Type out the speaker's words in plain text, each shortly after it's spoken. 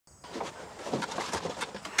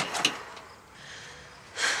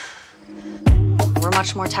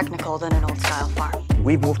much more technical than an old-style farm.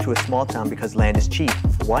 We've moved to a small town because land is cheap.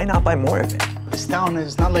 Why not buy more of it? This town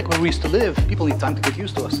is not like where we used to live. People need time to get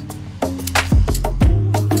used to us.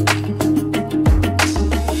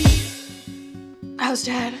 How's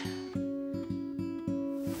Dad?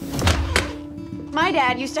 My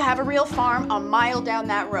dad used to have a real farm a mile down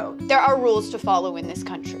that road. There are rules to follow in this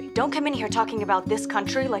country. Don't come in here talking about this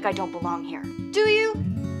country like I don't belong here. Do you?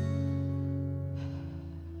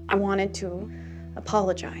 I wanted to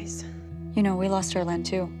apologize. You know, we lost our land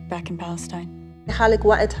too, back in Palestine. حالك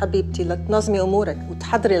وقت حبيبتي لتنظمي أمورك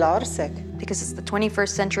وتحضري لعرسك. Because it's the 21st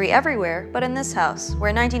century everywhere, but in this house,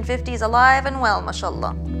 where 1950 is alive and well,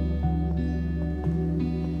 mashallah.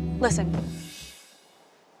 Listen,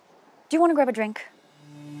 do you want to grab a drink?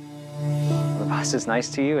 The boss is nice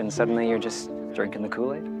to you and suddenly you're just drinking the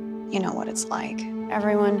Kool-Aid? You know what it's like.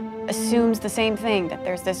 Everyone assumes the same thing, that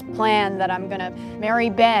there's this plan that I'm gonna marry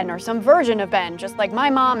Ben or some version of Ben, just like my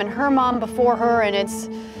mom and her mom before her, and it's...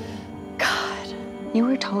 God. You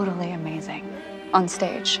were totally amazing. On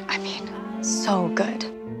stage, I mean, so good.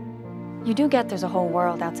 You do get there's a whole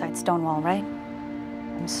world outside Stonewall, right?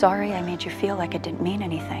 I'm sorry I made you feel like it didn't mean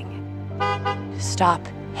anything. Stop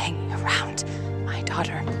hanging around my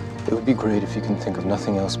daughter. It would be great if you can think of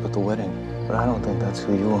nothing else but the wedding, but I don't think that's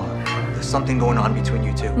who you are. There's something going on between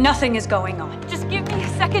you two. Nothing is going on. Just give me a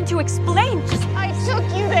second to explain. I took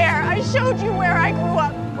you there. I showed you where I grew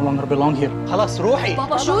up. No longer belong here. خلاص روحي.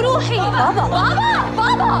 Baba, شو روحي? Baba, Baba,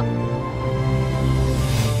 Baba!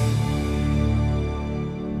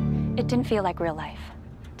 It didn't feel like real life.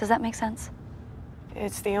 Does that make sense?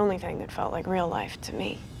 It's the only thing that felt like real life to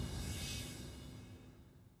me.